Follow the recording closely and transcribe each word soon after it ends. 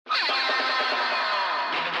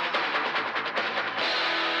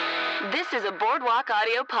This is a Boardwalk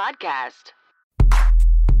Audio podcast.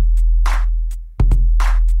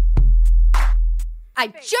 I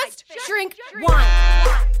just drink wine.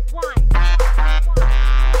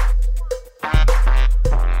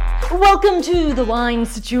 Welcome to The Wine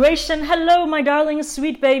Situation. Hello, my darling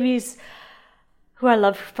sweet babies, who I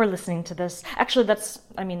love for listening to this. Actually,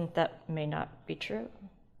 that may not be true.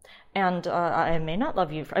 And I may not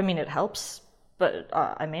love you. It helps, but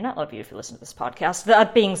I may not love you if you listen to this podcast.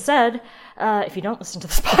 That being said, if you don't listen to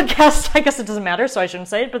this podcast, I guess it doesn't matter, so I shouldn't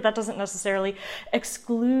say it, but that doesn't necessarily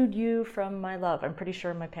exclude you from my love. I'm pretty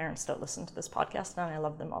sure my parents don't listen to this podcast, and I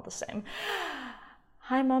love them all the same.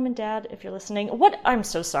 Hi, Mom and Dad, if you're listening. I'm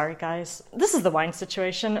so sorry, guys. This is The Wine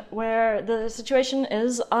Situation, where the situation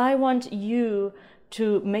is I want you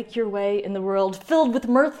to make your way in the world filled with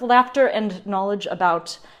mirth, laughter, and knowledge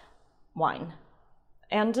about wine.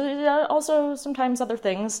 And also sometimes other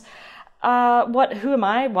things. Who am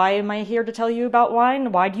I? Why am I here to tell you about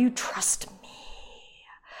wine? Why do you trust me?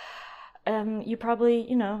 You probably,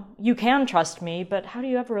 you can trust me, but how do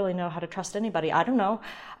you ever really know how to trust anybody? I don't know.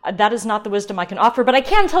 That is not the wisdom I can offer, but I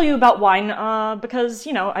can tell you about wine, because,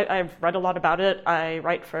 I've read a lot about it. I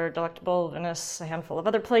write for Delectable, Venice, a handful of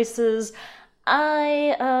other places.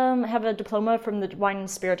 I have a diploma from the Wine and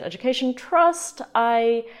Spirit Education Trust.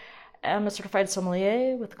 I am a certified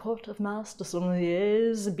sommelier with the Court of Master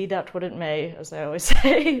Sommeliers, be that what it may, as I always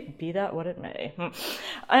say, be that what it may.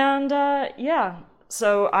 And,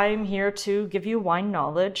 so I'm here to give you wine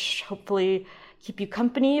knowledge, hopefully keep you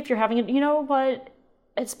company if you're having it. You know what?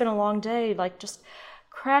 It's been a long day. Just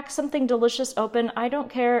crack something delicious open. I don't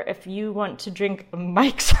care if you want to drink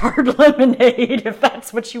Mike's Hard Lemonade, if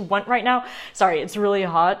that's what you want right now. Sorry, it's really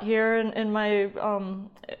hot here in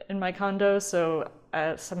my condo, so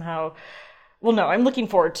somehow... Well, no, I'm looking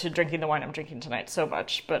forward to drinking the wine I'm drinking tonight so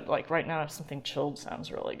much, but right now something chilled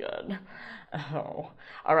sounds really good. Oh,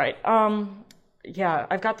 all right. Yeah,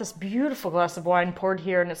 I've got this beautiful glass of wine poured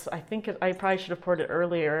here, and I probably should have poured it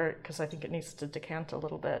earlier because I think it needs to decant a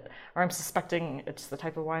little bit, or I'm suspecting it's the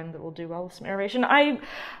type of wine that will do well with some aeration.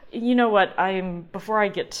 Before I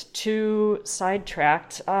get too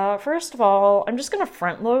sidetracked, first of all, I'm just going to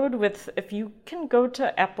front load with, if you can go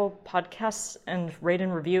to Apple Podcasts and rate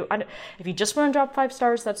and review. If you just want to drop 5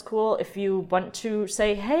 stars, that's cool. If you want to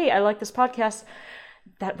say, hey, I like this podcast,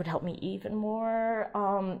 that would help me even more.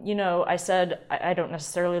 I said I don't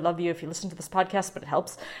necessarily love you if you listen to this podcast, but it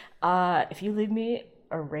helps. If you leave me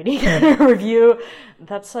a rating and a review,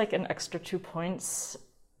 that's an extra 2 points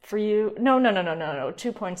for you. No.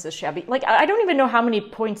 2 points is shabby. I don't even know how many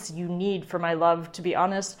points you need for my love, to be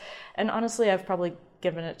honest. And honestly, I've probably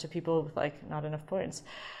given it to people with not enough points.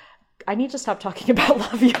 I need to stop talking about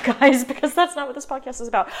love, you guys, because that's not what this podcast is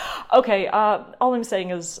about. Okay, all I'm saying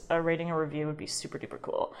is a rating or review would be super duper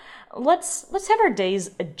cool. Let's have our day's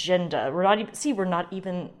agenda. We're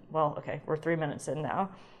 3 minutes in now.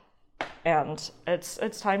 And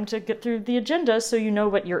it's time to get through the agenda so you know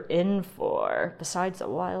what you're in for, besides a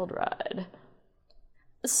wild ride.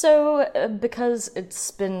 So, because it's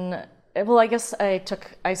been... Well, I guess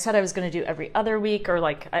I said I was going to do every other week, or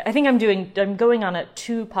I think I'm going on a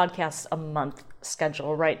 2 podcasts a month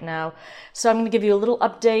schedule right now. So I'm going to give you a little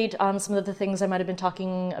update on some of the things I might have been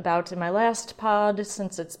talking about in my last pod,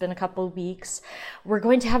 since it's been a couple of weeks. We're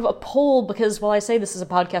going to have a poll because, while I say this is a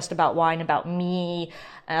podcast about wine, about me,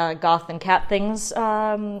 goth and cat things,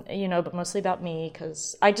 but mostly about me,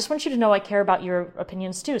 because I just want you to know I care about your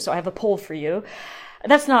opinions too. So I have a poll for you.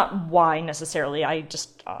 That's not why necessarily. I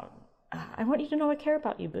just... I want you to know I care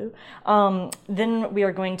about you, boo. Then we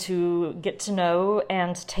are going to get to know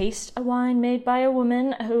and taste a wine made by a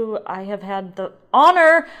woman who I have had the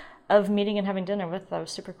honor of meeting and having dinner with. That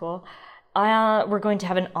was super cool. We're going to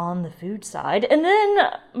have an on the food side. And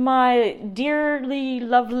then my dearly,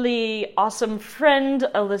 lovely, awesome friend,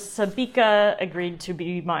 Alyssa Bika, agreed to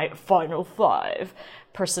be my final 5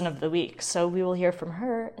 person of the week. So we will hear from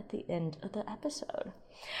her at the end of the episode.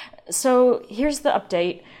 So here's the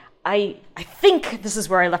update. I think this is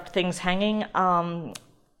where I left things hanging.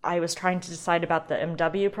 I was trying to decide about the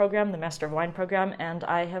MW program, the Master of Wine program, and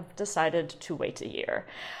I have decided to wait a year.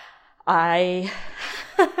 I'm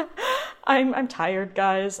tired,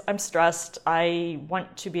 guys. I'm stressed. I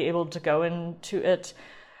want to be able to go into it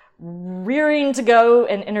rearing to go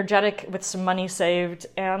and energetic with some money saved,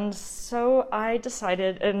 and so I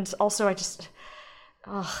decided, and also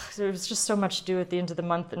there was just so much to do at the end of the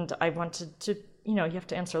month, and I wanted to, you have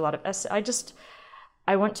to answer a lot of essays.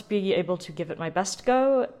 I want to be able to give it my best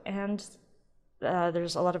go, and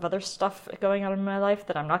there's a lot of other stuff going on in my life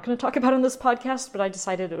that I'm not going to talk about on this podcast, but I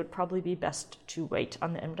decided it would probably be best to wait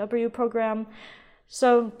on the MW program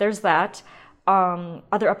So there's that.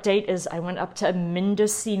 Other update is I went up to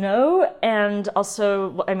Mendocino, and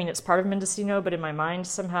also, I mean, it's part of Mendocino, but in my mind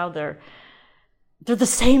somehow they're the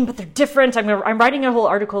same, but they're different. I'm writing a whole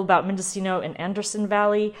article about Mendocino and Anderson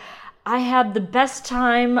Valley. I had the best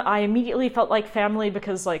time. I immediately felt like family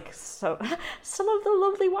because, so some of the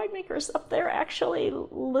lovely winemakers up there actually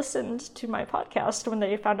listened to my podcast when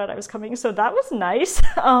they found out I was coming, so that was nice.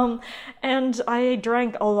 And I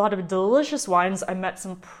drank a lot of delicious wines. I met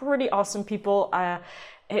some pretty awesome people.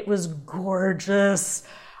 It was gorgeous.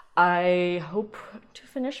 I hope to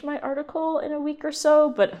finish my article in a week or so,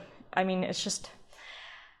 but I mean, it's just,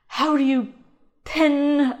 how do you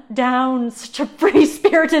pin down such a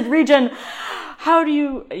free-spirited region? How do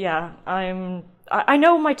you... Yeah, I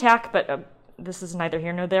know my tack, but this is neither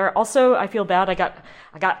here nor there. Also, I feel bad. I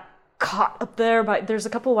got caught up there by... There's a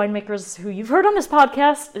couple winemakers who you've heard on this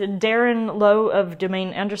podcast, Darren Lowe of Domaine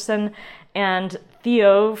Anderson and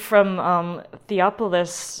Theo from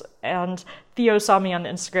Theopolis, and Theo saw me on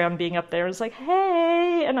Instagram being up there and was like,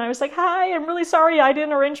 hey, and I was like, hi, I'm really sorry I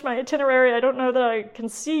didn't arrange my itinerary, I don't know that I can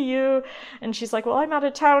see you, and she's like, well, I'm out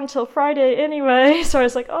of town till Friday anyway, so I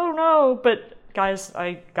was like, oh no, but guys,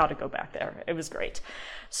 I gotta go back there, it was great.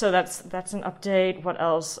 So that's an update. What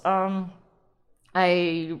else?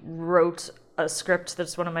 I wrote a script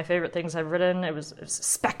that's one of my favorite things I've written. It was a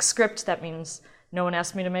spec script. That means no one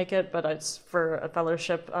asked me to make it, but it's for a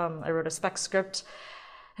fellowship. I wrote a spec script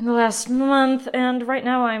in the last month, and right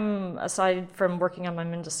now I'm, aside from working on my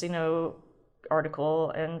Mendocino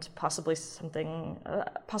article and possibly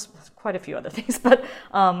quite a few other things, but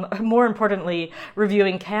more importantly,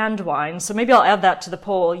 reviewing canned wine. So maybe I'll add that to the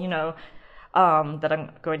poll, that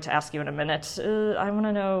I'm going to ask you in a minute. I want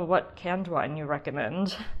to know what canned wine you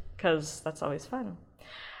recommend, because that's always fun.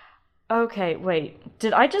 Okay, wait,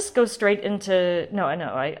 did I just go straight into... No, I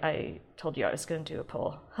know, I told you I was going to do a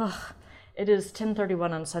poll. It is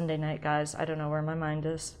 10:31 on Sunday night, guys. I don't know where my mind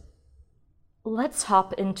is. Let's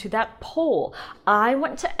hop into that poll. I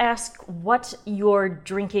want to ask what your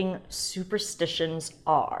drinking superstitions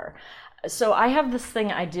are. So I have this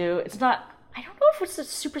thing I do. It's not... I don't know if it's a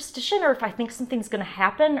superstition or if I think something's going to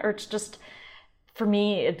happen, or it's just... For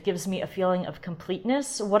me, it gives me a feeling of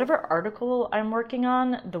completeness. Whatever article I'm working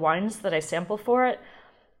on, the wines that I sample for it,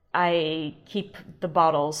 I keep the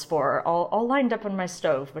bottles for all lined up on my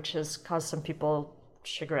stove, which has caused some people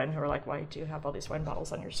chagrin who are like, why do you have all these wine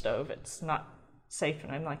bottles on your stove? It's not safe.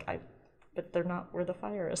 And I'm like, but they're not where the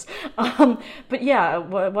fire is. But yeah,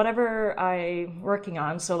 whatever I'm working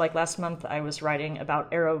on. So like last month I was writing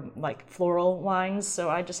about floral wines. So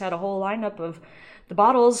I just had a whole lineup of the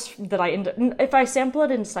bottles that if I sample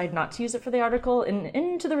it and decide not to use it for the article,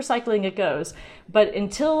 into the recycling it goes. But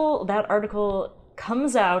until that article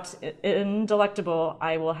comes out in Delectable,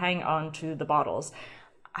 I will hang on to the bottles.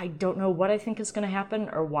 I don't know what I think is going to happen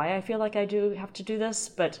or why I feel like I do have to do this,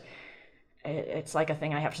 but it's like a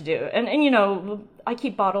thing I have to do. And I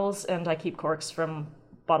keep bottles and I keep corks from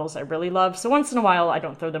bottles I really love. So once in a while I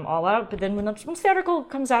don't throw them all out, but then once the article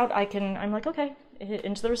comes out, I'm like, okay,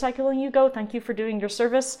 into the recycling you go. Thank you for doing your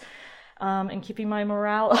service and keeping my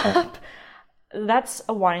morale up. That's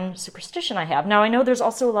a wine superstition I have. Now, I know there's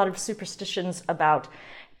also a lot of superstitions about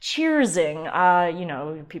cheersing.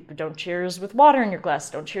 People don't cheers with water in your glass.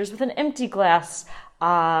 Don't cheers with an empty glass.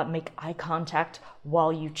 Make eye contact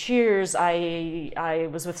while you cheers. I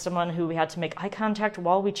was with someone who we had to make eye contact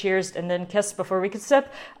while we cheersed and then kiss before we could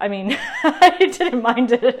sip. I mean, I didn't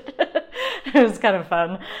mind it. It was kind of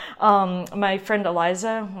fun. My friend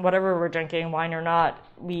Eliza, whatever we're drinking, wine or not,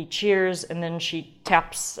 we cheers and then she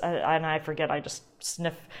taps, and I forget, I just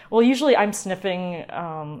sniff. Well, usually I'm sniffing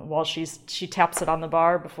while she taps it on the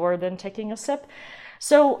bar before then taking a sip.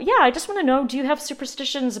 So yeah, I just want to know, do you have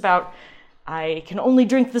superstitions about, I can only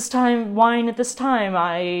drink wine at this time,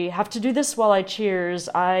 I have to do this while I cheers?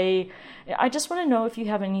 I just want to know if you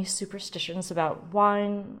have any superstitions about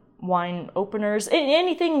wine openers,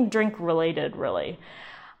 anything drink related, really.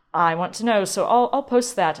 I want to know, so I'll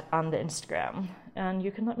post that on the Instagram, and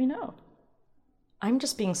you can let me know. I'm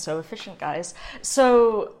just being so efficient, guys.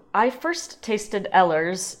 So I first tasted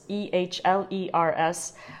Ehlers,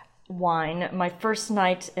 EHLERS, wine my first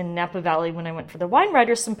night in Napa Valley when I went for the Wine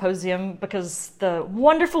Writers Symposium, because the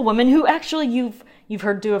wonderful woman who actually you've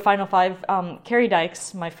heard do a Final Five, Carrie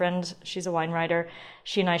Dykes, my friend, she's a wine writer.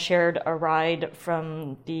 She and I shared a ride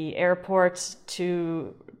from the airport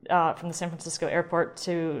to from the San Francisco airport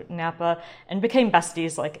to Napa and became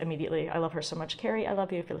besties like immediately. I love her so much. Carrie, I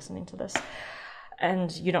love you if you're listening to this.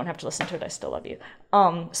 And you don't have to listen to it. I still love you.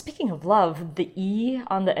 Speaking of love, the E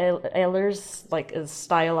on the Ehlers is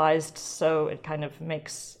stylized, so it kind of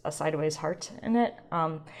makes a sideways heart in it.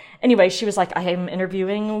 Anyway, she was like, I am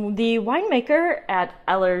interviewing the winemaker at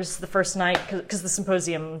Ehlers the first night, because the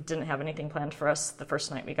symposium didn't have anything planned for us the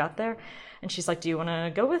first night we got there. And she's like, do you want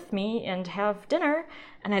to go with me and have dinner?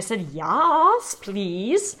 And I said, yes,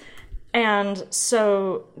 please. And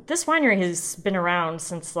so this winery has been around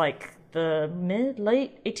since the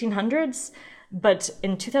late 1800s, but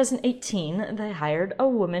in 2018 they hired a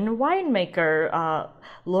woman winemaker,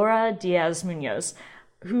 Laura Diaz Munoz,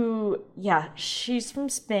 who, she's from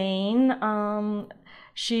Spain.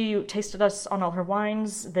 She tasted us on all her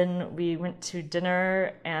wines. Then we went to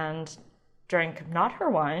dinner and drank not her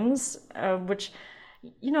wines, which,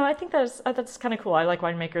 I think that's kind of cool. I like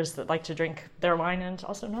winemakers that like to drink their wine and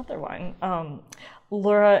also not their wine.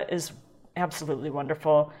 Laura is absolutely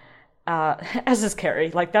wonderful. As is Carrie.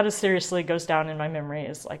 That is seriously goes down in my memory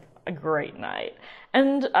as a great night.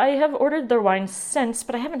 And I have ordered their wine since,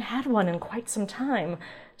 but I haven't had one in quite some time.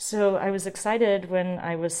 So I was excited when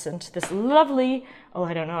I was sent this lovely,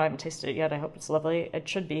 I don't know, I haven't tasted it yet. I hope it's lovely. It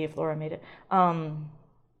should be if Laura made it.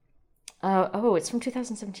 It's from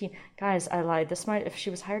 2017. Guys, I lied. If she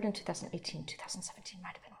was hired in 2018, 2017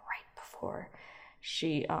 might have been right before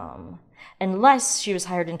she, unless she was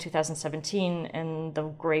hired in 2017 and the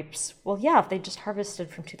grapes, if they just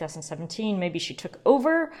harvested from 2017, maybe she took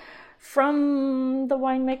over from the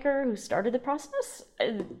winemaker who started the process.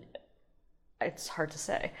 It's hard to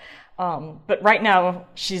say. But right now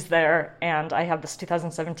she's there, and I have this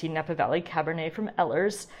 2017 Napa Valley Cabernet from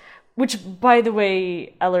Ehlers, which, by the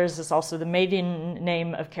way, Ehlers is also the maiden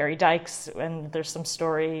name of Carrie Dykes, and there's some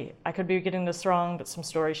story, I could be getting this wrong, but some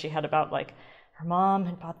story she had about her mom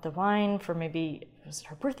had bought the wine for maybe, was it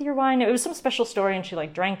her birth year wine? It was some special story, and she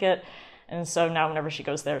drank it. And so now whenever she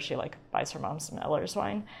goes there, she buys her mom some Ehlers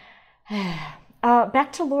wine.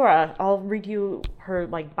 Back to Laura. I'll read you her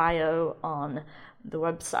bio on the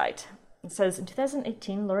website. It says, in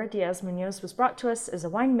 2018, Laura Diaz Munoz was brought to us as a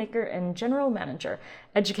winemaker and general manager.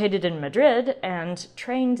 Educated in Madrid and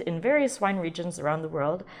trained in various wine regions around the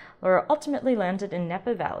world, Laura ultimately landed in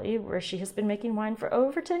Napa Valley, where she has been making wine for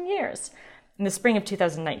over 10 years. In the spring of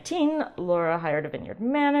 2019, Laura hired a vineyard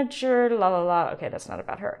manager, Okay, that's not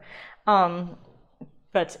about her.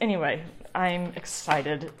 But anyway, I'm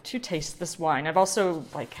excited to taste this wine. I've also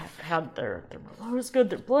had their Merlot is good,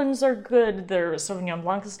 their blends are good, their Sauvignon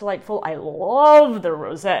Blanc is delightful. I love their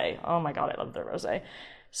rosé. Oh my god, I love their rosé.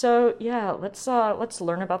 So yeah, let's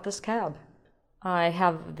learn about this cab. I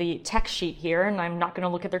have the tech sheet here, and I'm not going to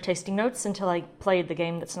look at their tasting notes until I play the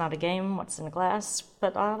game that's not a game, What's in a Glass.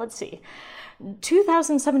 But let's see.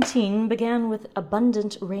 2017 began with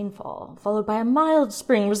abundant rainfall, followed by a mild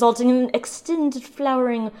spring, resulting in extended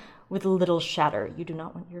flowering with little shatter. You do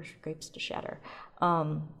not want your grapes to shatter.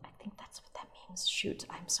 I think that's what that means. Shoot,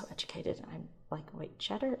 I'm so educated. I'm wait,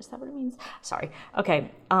 shatter? Is that what it means? Sorry. Okay.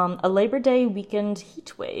 A Labor Day weekend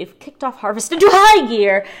heat wave kicked off harvest into high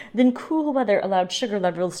gear. Then cool weather allowed sugar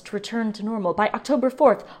levels to return to normal. By October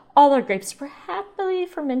 4th, all our grapes were happily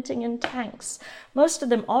fermenting in tanks, most of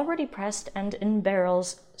them already pressed and in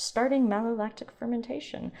barrels, starting malolactic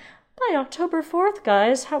fermentation. By October 4th,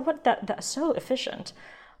 guys, that's so efficient.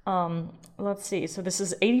 Let's see. So this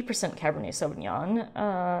is 80% Cabernet Sauvignon,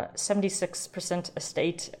 76%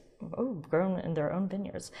 estate, grown in their own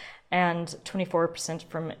vineyards, and 24%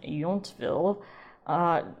 from Yountville.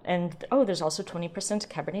 There's also 20%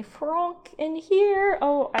 Cabernet Franc in here.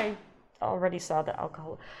 I already saw the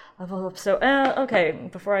alcohol level. So, okay,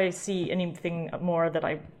 before I see anything more that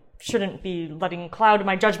I shouldn't be letting cloud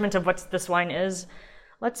my judgment of what this wine is,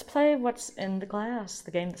 let's play What's in the Glass,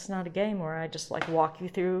 the game that's not a game, where I just walk you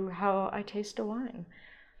through how I taste a wine.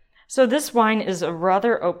 So this wine is a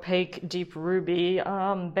rather opaque, deep ruby,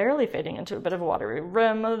 barely fading into a bit of a watery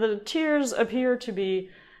rim. The tears appear to be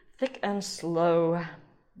thick and slow,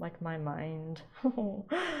 like my mind.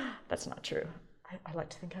 That's not true. I like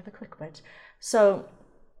to think I have a clickbait. So,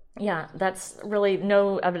 yeah, that's really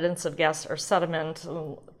no evidence of gas or sediment.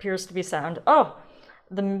 Appears to be sound. Oh,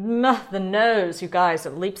 the nose, you guys,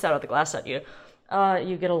 it leaps out of the glass at you.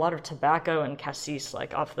 You get a lot of tobacco and cassis,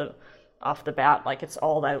 off the bat, it's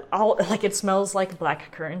all it smells like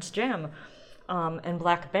black currant jam, and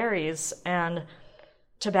blackberries and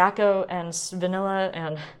tobacco and vanilla,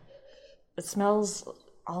 and it smells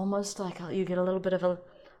almost like you get a little bit of a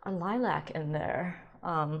lilac in there.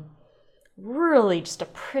 Really just a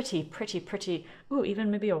pretty,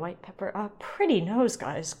 even maybe a white pepper, pretty nose,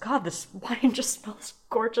 guys. God, this wine just smells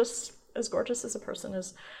gorgeous as a person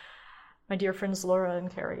as my dear friends Laura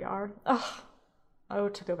and Carrie are. Oh, Oh,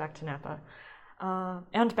 to go back to Napa.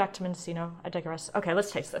 And back to Mendocino. I digress. Okay,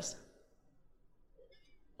 let's taste this.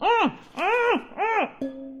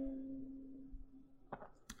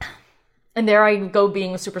 And there I go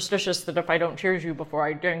being superstitious that if I don't cheers you before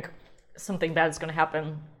I drink, something bad's going to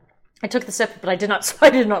happen. I took the sip, but I did not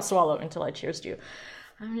swallow until I cheersed you.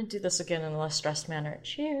 I'm going to do this again in a less stressed manner.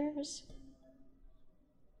 Cheers.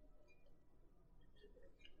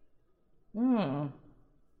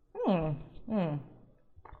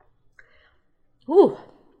 Ooh,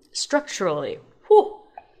 structurally.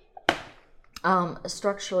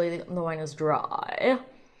 Structurally, the wine is dry.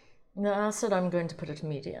 The acid, I'm going to put it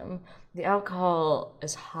medium. The alcohol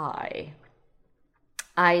is high.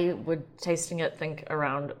 I would, tasting it, think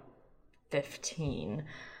around 15.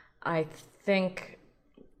 I think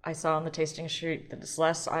I saw on the tasting sheet that it's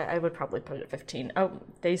less. I would probably put it at 15. Oh,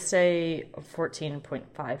 they say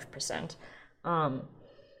 14.5%.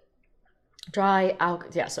 Dry,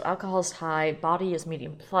 so alcohol is high, body is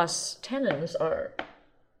medium plus, tannins are...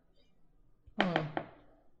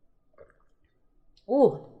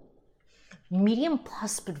 Ooh, medium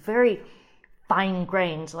plus, but very fine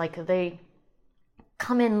grained. Like they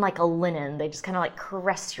come in like a linen. They just kind of like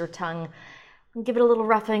caress your tongue, and give it a little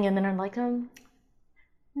roughing, and then are like,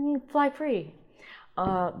 fly free.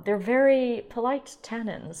 They're very polite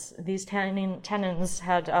tannins. These tannins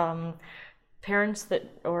had parents that,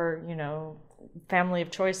 or family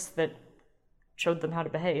of choice that showed them how to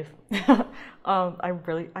behave.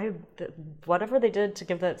 Whatever they did to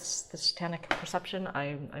give this tannic perception,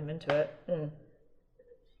 I'm into it.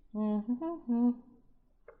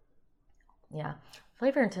 Yeah,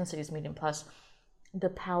 flavor intensity is medium plus. The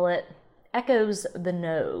palate echoes the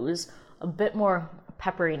nose, a bit more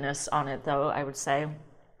pepperiness on it though, I would say.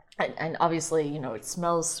 And obviously, it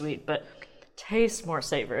smells sweet, but tastes more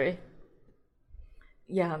savory.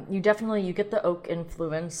 Yeah, you get the oak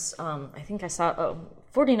influence. I think I saw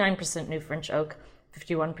 49% new French oak,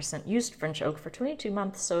 51% used French oak for 22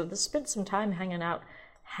 months. So this spent some time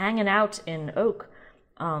hanging out in oak.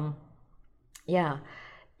 Yeah,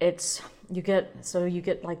 you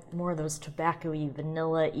get like more of those tobacco-y,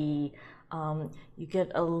 vanilla-y. You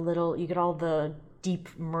get all the deep,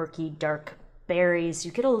 murky, dark berries.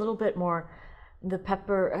 You get a little bit more. The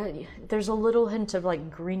pepper, there's a little hint of like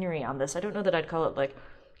greenery on this. I don't know that I'd call it like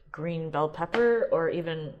green bell pepper or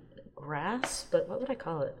even grass, but what would I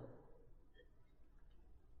call it?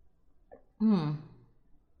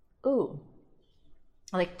 Ooh,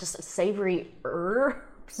 like just a savory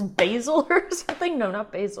basil or something? No,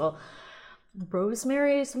 not basil.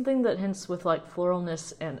 Rosemary, something that hints with like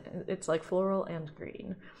floralness, and it's like floral and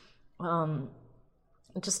green.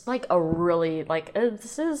 Just like a really like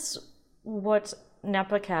this is what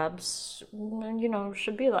Napa cabs,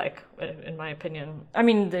 should be like, in my opinion. I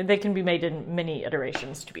mean, they can be made in many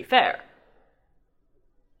iterations, to be fair.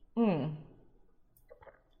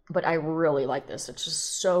 But I really like this. It's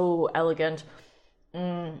just so elegant.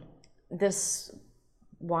 This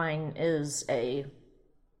wine is a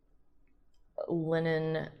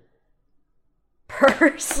linen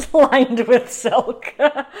purse lined with silk.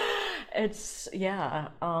 It's, yeah.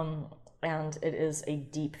 And it is a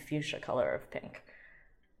deep fuchsia color of pink.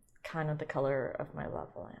 Kind of the color of my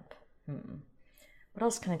lava lamp. What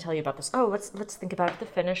else can I tell you about this? Oh, let's think about the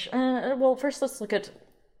finish. Well, first let's look at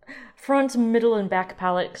front, middle, and back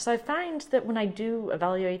palette, because I find that when I do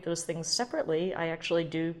evaluate those things separately, I actually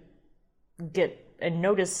do get and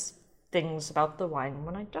notice things about the wine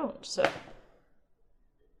when I don't. So,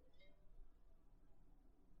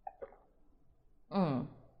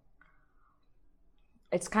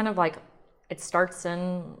 it's kind of like it starts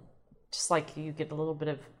in just like you get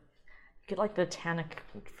like the tannic.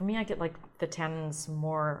 For me, I get like the tannins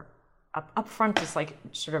more up front is like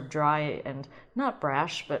sort of dry and not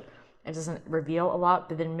brash, but it doesn't reveal a lot.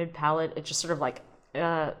 But then mid palate, it just sort of like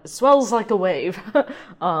swells like a wave.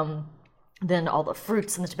 Then all the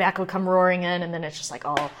fruits and the tobacco come roaring in, and then it's just like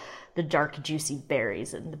all the dark, juicy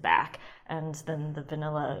berries in the back, and then the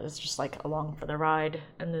vanilla is just like along for the ride,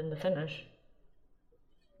 and then the finish.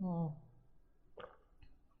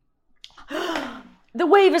 The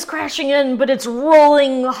wave is crashing in, but it's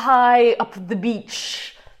rolling high up the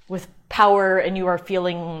beach with power, and you are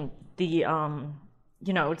feeling the,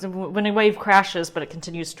 when a wave crashes, but it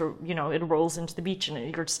continues to, it rolls into the beach,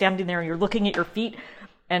 and you're standing there and you're looking at your feet,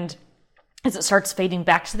 and as it starts fading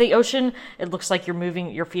back to the ocean, it looks like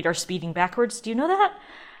your feet are speeding backwards. Do you know that?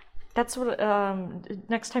 That's what,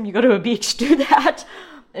 next time you go to a beach, do that.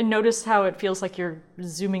 And notice how it feels like you're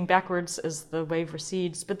zooming backwards as the wave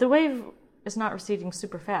recedes. But the wave is not receding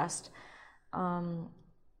super fast.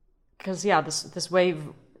 Because, this wave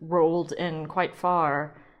rolled in quite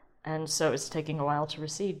far, and so it's taking a while to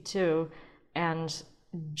recede too. And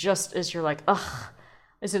just as you're like, ugh,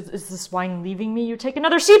 is this wine leaving me? You take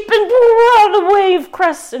another sip, and the wave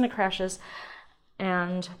crests and it crashes,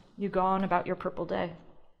 and you go on about your purple day.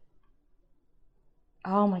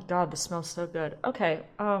 Oh my god, this smells so good. Okay,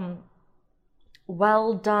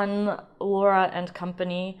 well done, Laura and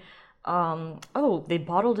company. Oh, they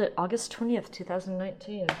bottled it August 20th,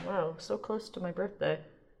 2019. Wow, so close to my birthday.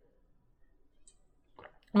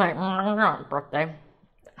 My birthday.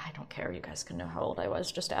 I don't care, you guys can know how old I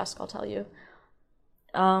was. Just ask, I'll tell you.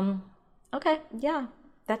 Okay, yeah.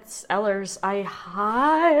 That's Eller's. I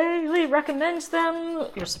highly recommend them.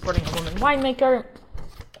 You're supporting a woman winemaker.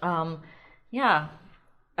 Yeah.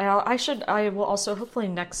 I will also hopefully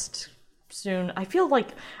next soon. I feel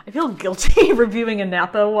guilty reviewing a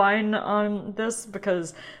Napa wine on this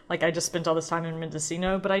because I just spent all this time in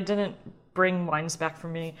Mendocino, but I didn't bring wines back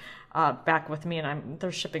with me, and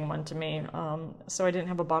they're shipping one to me. So I didn't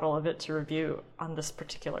have a bottle of it to review on this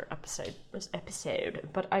particular episode,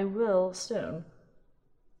 but I will soon.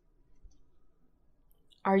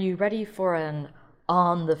 Are you ready for an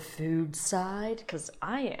on the food side? Because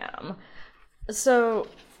I am. So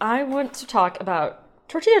I want to talk about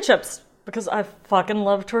tortilla chips because I fucking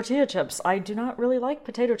love tortilla chips. I do not really like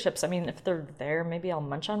potato chips. I mean, if they're there, maybe I'll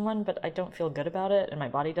munch on one, but I don't feel good about it, and my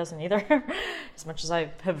body doesn't either. As much as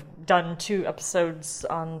I have done 2 episodes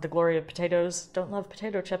on the glory of potatoes, don't love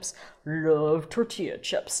potato chips, love tortilla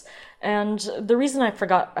chips. And the reason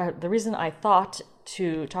I thought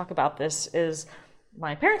to talk about this is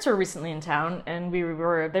my parents were recently in town, and they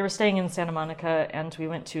were staying in Santa Monica, and we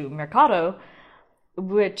went to Mercado,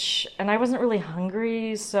 and I wasn't really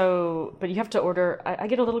hungry, but you have to order. I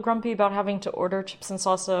get a little grumpy about having to order chips and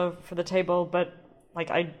salsa for the table, but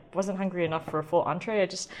I wasn't hungry enough for a full entree.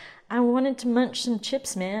 I wanted to munch some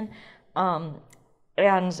chips, man.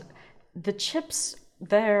 And the chips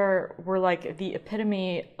there were the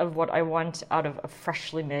epitome of what I want out of a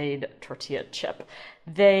freshly made tortilla chip.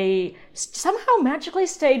 They somehow magically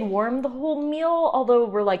stayed warm the whole meal, although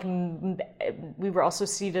we were also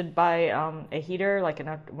seated by a heater, in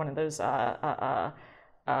one of those what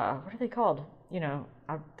are they called?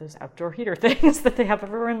 Those outdoor heater things that they have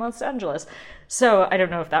everywhere in Los Angeles. So I don't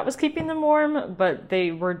know if that was keeping them warm, but they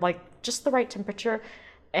were just the right temperature.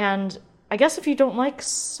 And I guess if you don't like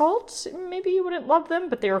salt, maybe you wouldn't love them,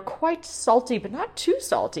 but they were quite salty, but not too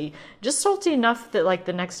salty. Just salty enough that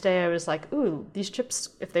the next day I was like, ooh, these chips,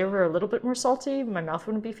 if they were a little bit more salty, my mouth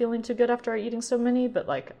wouldn't be feeling too good after eating so many, but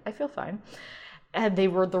I feel fine. And they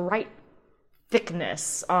were the right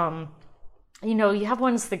thickness. You have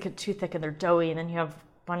ones that get too thick and they're doughy, and then you have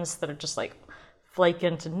ones that are just flake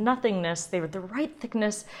into nothingness. They were the right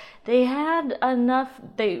thickness. They had enough.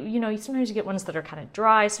 Sometimes you get ones that are kind of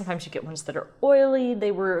dry. Sometimes you get ones that are oily.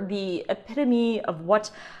 They were the epitome of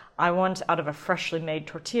what I want out of a freshly made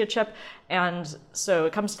tortilla chip. And so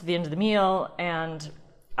it comes to the end of the meal, and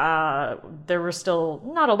there were still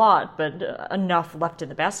not a lot, but enough left in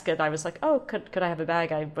the basket. I was like, oh, could I have a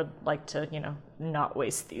bag? I would like to, not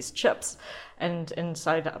waste these chips. And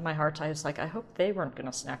inside my heart, I was like, I hope they weren't going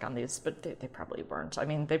to snack on these, but they probably weren't. I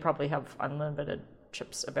mean, they probably have unlimited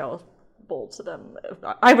chips available to them.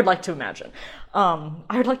 I would like to imagine. I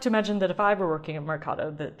would like to imagine that if I were working at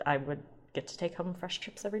Mercado, that I would get to take home fresh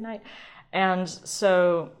chips every night. And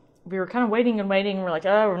so we were kind of waiting. We're like,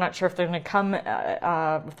 oh, we're not sure if they're going to come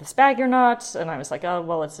with this bag or not. And I was like, oh,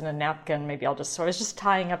 well, it's in a napkin. Maybe so I was just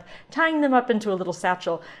tying them up into a little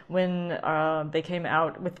satchel when they came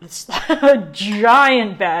out with this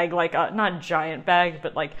giant bag, not giant bag,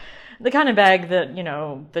 but the kind of bag that,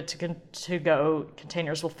 the to-go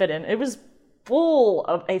containers will fit in. It was full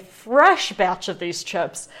of a fresh batch of these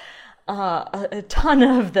chips, a ton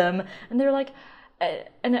of them. And they're like,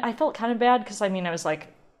 and I felt kind of bad because, I was like,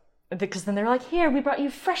 because then they're like, here, we brought you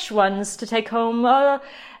fresh ones to take home,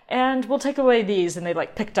 and we'll take away these. And they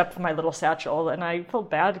picked up my little satchel, and I felt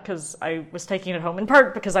bad because I was taking it home in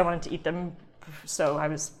part because I wanted to eat them, so I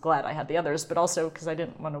was glad I had the others, but also because I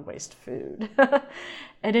didn't want to waste food. At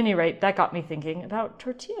any rate, that got me thinking about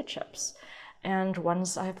tortilla chips, and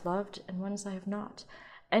ones I've loved and ones I have not.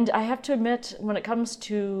 And I have to admit, when it comes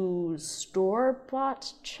to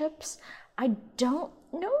store-bought chips, I don't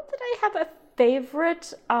know that I have a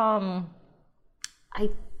favorite. I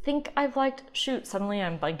think I've liked, suddenly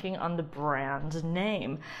I'm blanking on the brand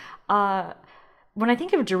name. When I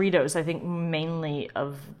think of Doritos, I think mainly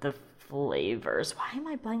of the flavors. Why am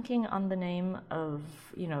I blanking on the name of,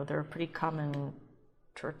 they're a pretty common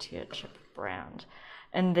tortilla chip brand.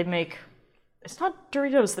 And they make, it's not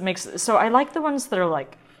Doritos that makes, so I like the ones that are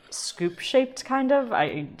scoop shaped kind of.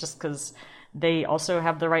 Just because they also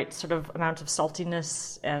have the right sort of amount of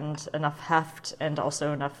saltiness and enough heft and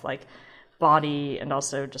also enough like body, and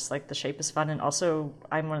also just like the shape is fun. And also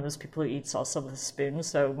I'm one of those people who eats salsa with a spoon,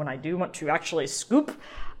 so when I do want to actually scoop,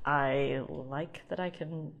 I like that I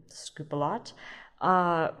can scoop a lot.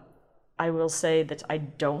 I will say that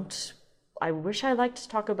I wish I liked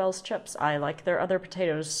Taco Bell's chips. I like their other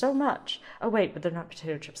potatoes so much. Oh wait, but they're not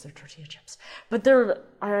potato chips, they're tortilla chips. But they're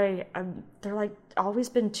like always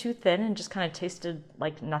been too thin and just kind of tasted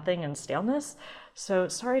like nothing and staleness. So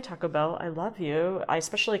sorry, Taco Bell, I love you.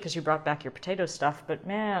 Especially because you brought back your potato stuff, but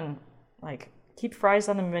man, like keep fries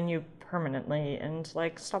on the menu permanently and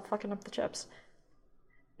like stop fucking up the chips.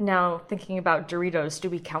 Now, thinking about Doritos, do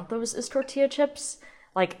we count those as tortilla chips?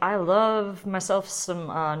 Like, I love myself some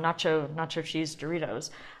nacho cheese Doritos.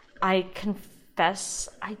 I confess,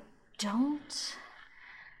 I don't.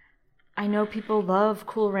 I know people love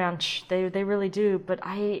Cool Ranch. They really do, but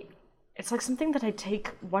it's like something that I take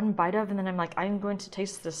one bite of and then I'm like, I'm going to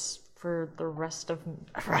taste this for the rest of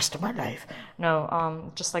my life.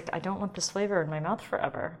 No, just like I don't want this flavor in my mouth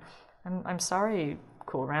forever. I'm sorry,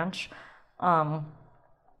 Cool Ranch.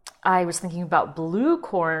 I was thinking about blue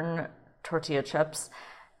corn tortilla chips,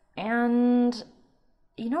 and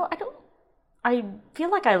I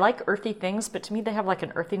feel like I like earthy things, but to me they have like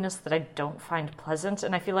an earthiness that I don't find pleasant.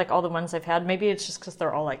 And I feel like all the ones I've had, maybe it's just because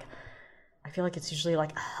they're all like, I feel like it's usually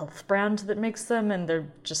like a health brand that makes them, and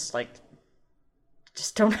they're just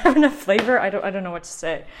don't have enough flavor. I don't know what to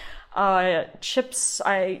say. Chips,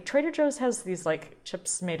 Trader Joe's has these like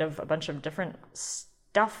chips made of a bunch of different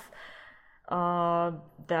stuff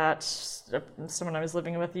that someone I was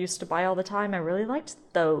living with used to buy all the time. I really liked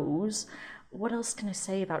those. What else can I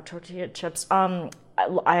say about tortilla chips?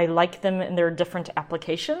 I like them in their different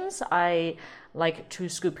applications. I like to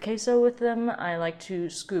scoop queso with them. I like to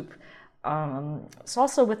scoop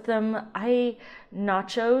salsa with them.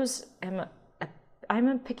 I'm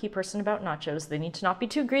a picky person about nachos. They need to not be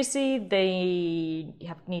too greasy. They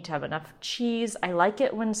need to have enough cheese. I like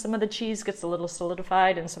it when some of the cheese gets a little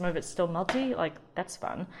solidified and some of it's still melty. Like, that's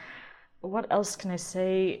fun. What else can I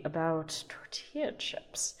say about tortilla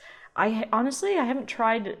chips? I haven't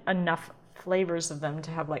tried enough flavors of them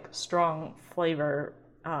to have like strong flavor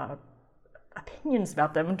opinions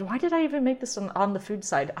about them. Why did I even make this on the food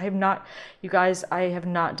side? I have not, you guys, I have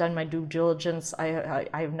not done my due diligence. I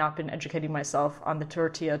have not been educating myself on the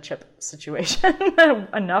tortilla chip situation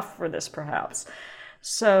enough for this, perhaps.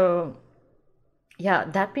 So, yeah,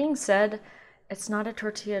 that being said, it's not a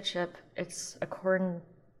tortilla chip. It's a corn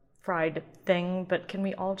fried thing, but can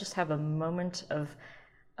we all just have a moment of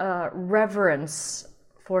reverence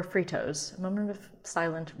for Fritos? A moment of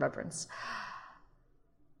silent reverence.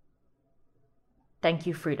 Thank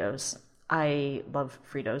you, Fritos. I love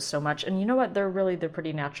Fritos so much. And you know what? They're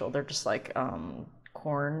pretty natural. They're just like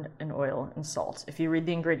corn and oil and salt. If you read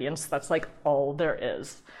the ingredients, that's like all there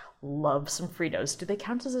is. Love some Fritos. Do they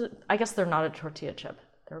count as I guess they're not a tortilla chip.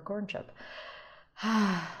 They're a corn chip.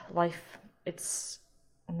 Life, it's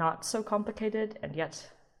not so complicated, and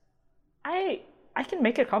yet I can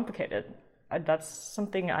make it complicated. That's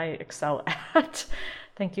something I excel at.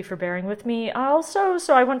 Thank you for bearing with me. Also,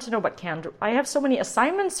 so I want to know what I have so many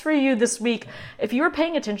assignments for you this week. If you are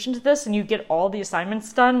paying attention to this and you get all the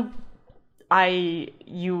assignments done,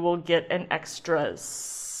 you will get an extra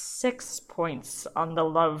 6 points on the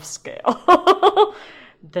love scale.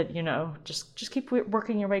 That, just keep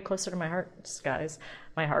working your way closer to my heart, guys.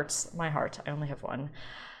 My heart. I only have one.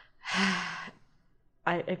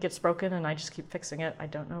 It gets broken and I just keep fixing it. I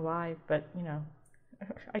don't know why, but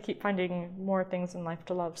I keep finding more things in life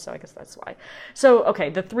to love, so I guess that's why. So, okay,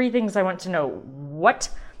 the 3 things I want to know. What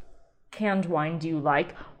canned wine do you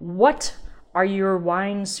like? What are your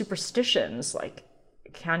wine superstitions? Like,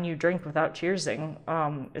 can you drink without cheersing?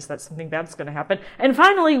 Is that something bad's going to happen? And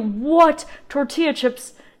finally, what tortilla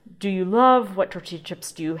chips do you love? What tortilla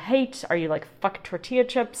chips do you hate? Are you like, fuck tortilla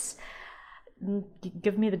chips?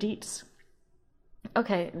 Give me the deets.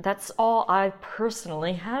 Okay, that's all I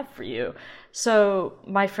personally have for you. So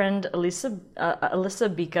my friend Alyssa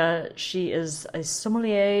Bika, she is a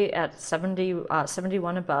sommelier at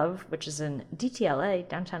 71 Above, which is in DTLA,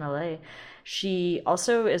 downtown LA. She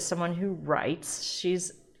also is someone who writes.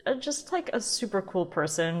 She's just like a super cool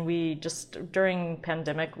person. We just, during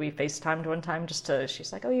pandemic, we FaceTimed one time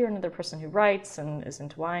she's like, oh, you're another person who writes and is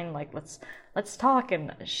into wine. Like, let's talk.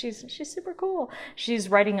 And she's super cool. She's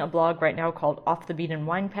writing a blog right now called Off the Beaten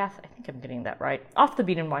Wine Path. I think I'm getting that right. Off the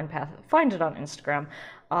Beaten Wine Path. Find it on Instagram,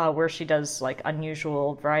 where she does like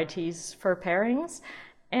unusual varieties for pairings.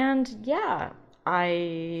 And yeah,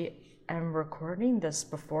 I am recording this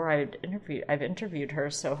before I've interviewed her,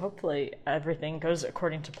 so hopefully everything goes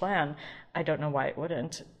according to plan. I don't know why it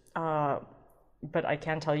wouldn't. But I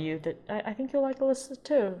can tell you that I think you'll like Alyssa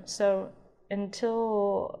too. So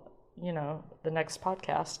until, the next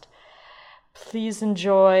podcast, please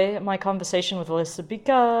enjoy my conversation with Alyssa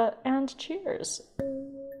Bika, and cheers.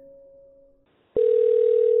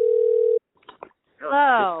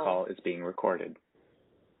 Hello. This call is being recorded.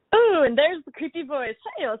 Ooh, and there's the creepy voice.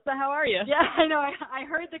 Hey, Alyssa, how are you? Yeah, I know. I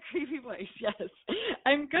heard the creepy voice, yes.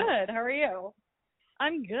 I'm good. How are you?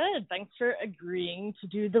 I'm good. Thanks for agreeing to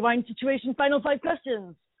do the wine situation final 5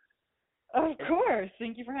 questions. Of course.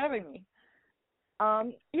 Thank you for having me.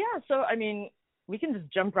 So, we can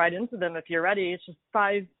just jump right into them if you're ready. It's just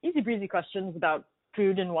 5 easy breezy questions about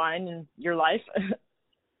food and wine in your life.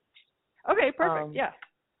 Okay, perfect. Yeah.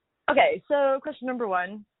 Okay, so question number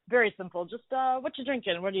 1, very simple. Just what you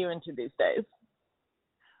drinking? What are you into these days?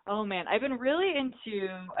 Oh, man. I've been really into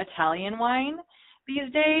Italian wine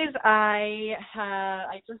these days. I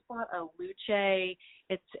just bought a Luce.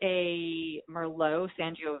 It's a Merlot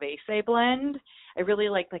Sangiovese blend. I really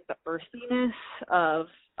like the earthiness of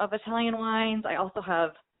Italian wines. I also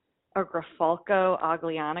have a Grafalco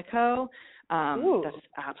Aglianico. That's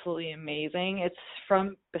absolutely amazing. It's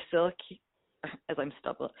from Basilicata, as I'm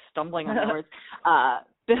stumbling on the words,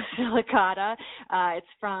 Basilicata. It's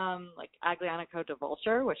from Aglianico de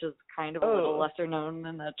Vulture, which is kind of a little lesser known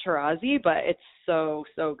than the Tarazi, but it's so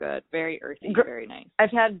good. Very earthy, very nice.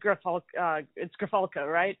 I've had Grafalco. It's Grafalco,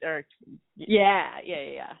 right? Or yeah.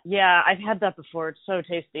 Yeah, I've had that before. It's so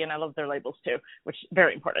tasty, and I love their labels too, which is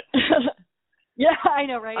very important. Yeah, I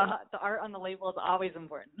know, right? The art on the label is always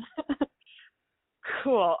important.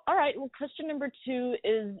 Cool. All right. Well, question number 2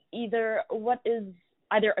 is what is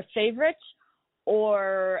either a favorite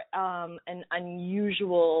or an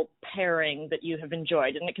unusual pairing that you have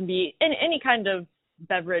enjoyed, and it can be in any kind of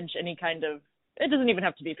beverage, it doesn't even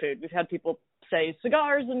have to be food. We've had people say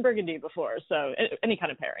cigars and Burgundy before, so any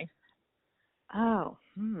kind of pairing. Oh,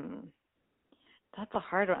 that's a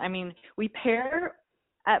hard one. We pair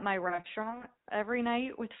at my restaurant every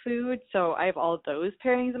night with food, so I have all of those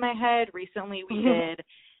pairings in my head. Recently we did,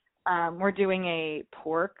 we're doing a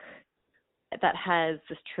pork that has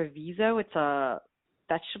this Treviso. It's a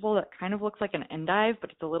vegetable that kind of looks like an endive,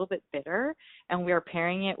 but it's a little bit bitter, and we are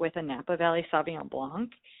pairing it with a Napa Valley Sauvignon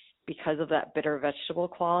Blanc because of that bitter vegetable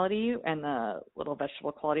quality and the little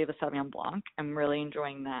vegetable quality of the Sauvignon Blanc. I'm really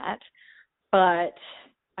enjoying that. But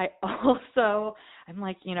I'm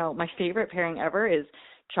my favorite pairing ever is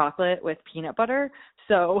chocolate with peanut butter.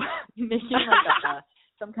 So making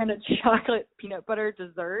some kind of chocolate peanut butter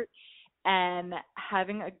dessert and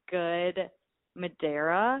having a good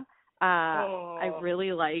Madeira. I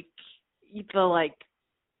really like the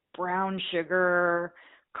brown sugar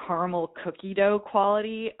caramel cookie dough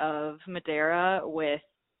quality of Madeira with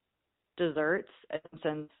desserts. And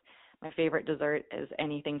since my favorite dessert is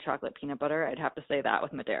anything chocolate peanut butter, I'd have to say that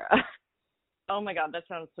with Madeira. Oh my God, that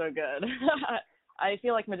sounds so good. I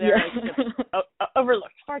feel like Madeira is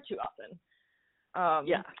overlooked far too often.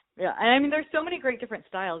 Yeah. And there's so many great different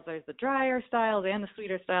styles. There's the drier styles and the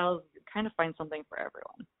sweeter styles. You kind of find something for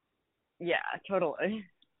everyone. Yeah, totally.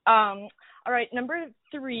 All right, number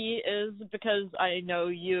 3 is, because I know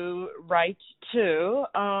you write too,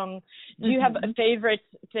 do you have a favorite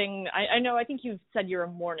thing? I think you've said you're a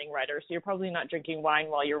morning writer, so you're probably not drinking wine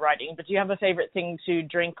while you're writing, but do you have a favorite thing to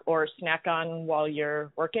drink or snack on while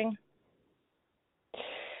you're working?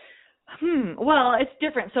 Well, it's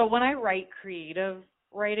different. So when I write creative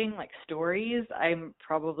writing, stories, I'm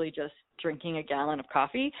probably just drinking a gallon of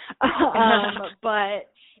coffee.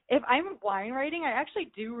 But if I'm wine writing, I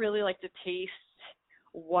actually do really like to taste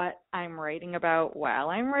what I'm writing about while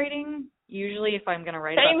I'm writing. Usually if I'm going to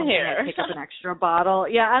write about something, I pick up an extra bottle.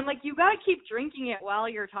 Yeah, I'm you got to keep drinking it while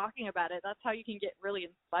you're talking about it. That's how you can get really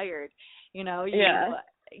inspired. You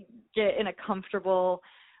get in a comfortable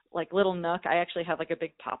little nook. I actually have a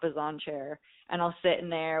big papasan chair, and I'll sit in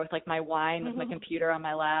there with my wine with my computer on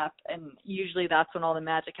my lap, and usually that's when all the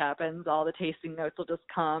magic happens. All the tasting notes will just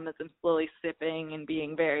come as I'm slowly sipping and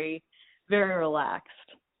being very, very relaxed.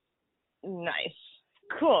 Nice.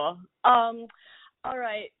 Cool. All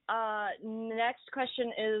right. Next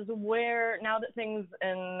question is, now that things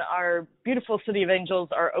in our beautiful City of Angels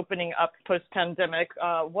are opening up post-pandemic,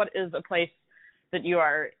 what is a place that you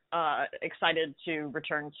are excited to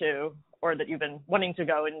return to, or that you've been wanting to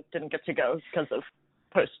go and didn't get to go because of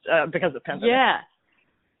pandemic? Yeah,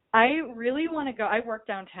 I really want to go. I work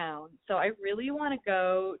downtown, so I really want to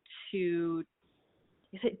go to.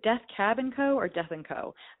 Is it Death Cab & Co. or Death &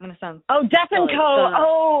 Co.? I'm gonna sound. Oh, Death &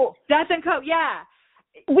 Co. Death & Co. Yeah,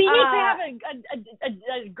 We need to have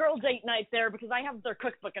a girl date night there because I have their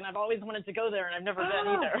cookbook and I've always wanted to go there and I've never been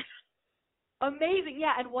either. Amazing.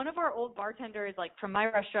 Yeah, and one of our old bartenders, like, from my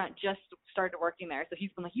restaurant just started working there. So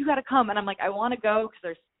he's been like, you got to come. And I'm like, I want to go because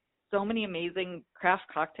there's so many amazing craft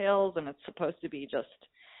cocktails and it's supposed to be just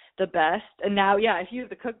the best. And now, yeah, if you have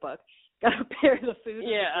the cookbook, got to pair the food with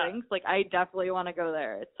the drinks. Like, I definitely want to go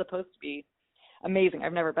there. It's supposed to be amazing.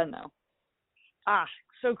 I've never been, though. Ah,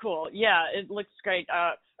 so cool. Yeah, it looks great.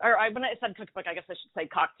 When I said cookbook, I guess I should say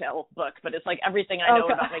cocktail book, but it's like everything I know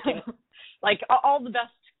about making, like all the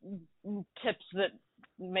best tips that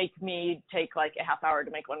make me take like a half hour to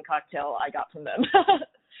make one cocktail I got from them.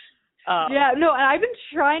 Yeah, no, and I've been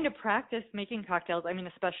trying to practice making cocktails. I mean,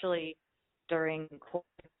 especially during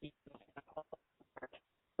quarantine.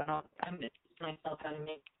 So I'm teaching myself how to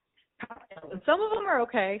make cocktails. And some of them are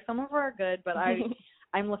okay, some of them are good, but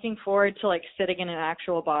I'm looking forward to like sitting in an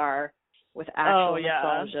actual bar with actual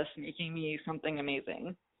mixologists making me something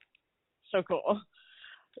amazing. So cool.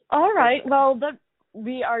 All right. Well,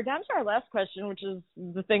 we are down to our last question, which is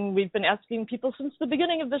the thing we've been asking people since the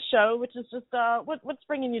beginning of the show, which is just what's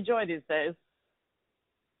bringing you joy these days?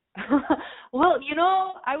 Well,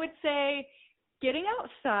 I would say getting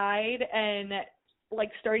outside and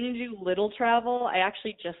like starting to do little travel. I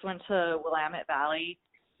actually just went to Willamette Valley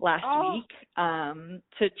last week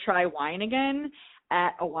to try wine again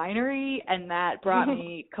at a winery, and that brought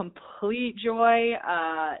me complete joy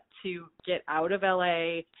to get out of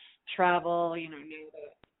LA, travel, know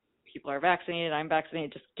that people are vaccinated, I'm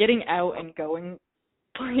vaccinated, just getting out and going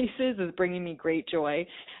places is bringing me great joy.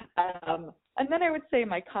 And then I would say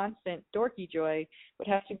my constant dorky joy would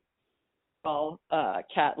have to call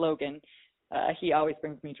cat Logan. He always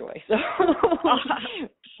brings me joy. So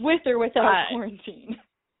with or without quarantine.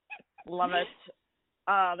 Love it.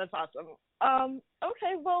 That's awesome.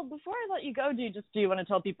 Okay, well, before I let you go, do you want to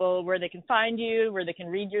tell people where they can find you, where they can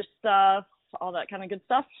read your stuff, all that kind of good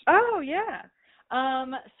stuff? Oh, yeah.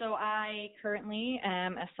 So I currently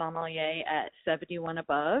am a sommelier at 71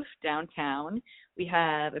 Above downtown. We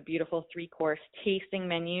have a beautiful 3-course tasting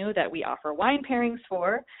menu that we offer wine pairings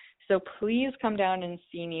for. So please come down and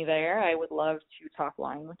see me there. I would love to talk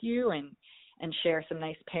wine with you and share some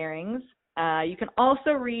nice pairings. You can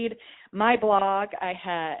also read my blog.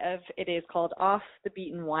 It is called Off the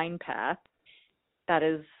Beaten Wine Path. That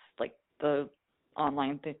is like the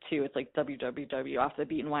online thing too. It's like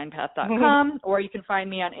www.offthebeatenwinepath.com, or you can find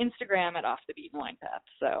me on Instagram at Off the Beaten Wine Path.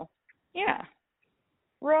 So, yeah.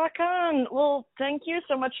 Rock on. Well, thank you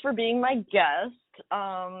so much for being my guest.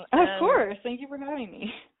 Of course. Thank you for having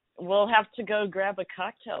me. We'll have to go grab a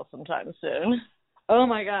cocktail sometime soon. Oh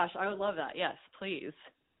my gosh, I would love that. Yes, please.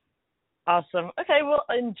 Awesome. Okay, well,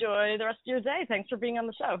 enjoy the rest of your day. Thanks for being on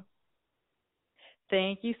the show.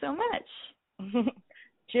 Thank you so much.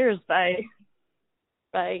 Cheers. Bye.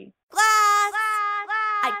 Bye. Glass.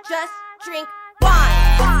 I just drink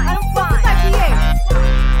wine. I don't fuck with IPAs.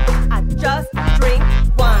 I just drink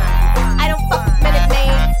wine. I don't fuck with Minute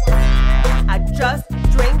Maids. I just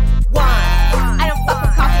drink wine. I don't fuck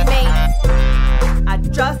with coffee mates. I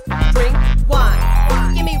just drink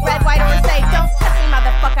wine. Give me red, white, or say, don't touch me,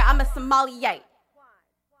 motherfucker. I'm a sommelier.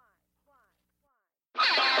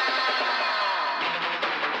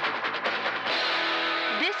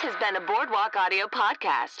 This has been a Boardwalk Audio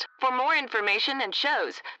podcast. For more information and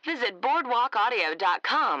shows, visit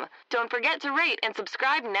boardwalkaudio.com. Don't forget to rate and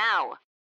subscribe now.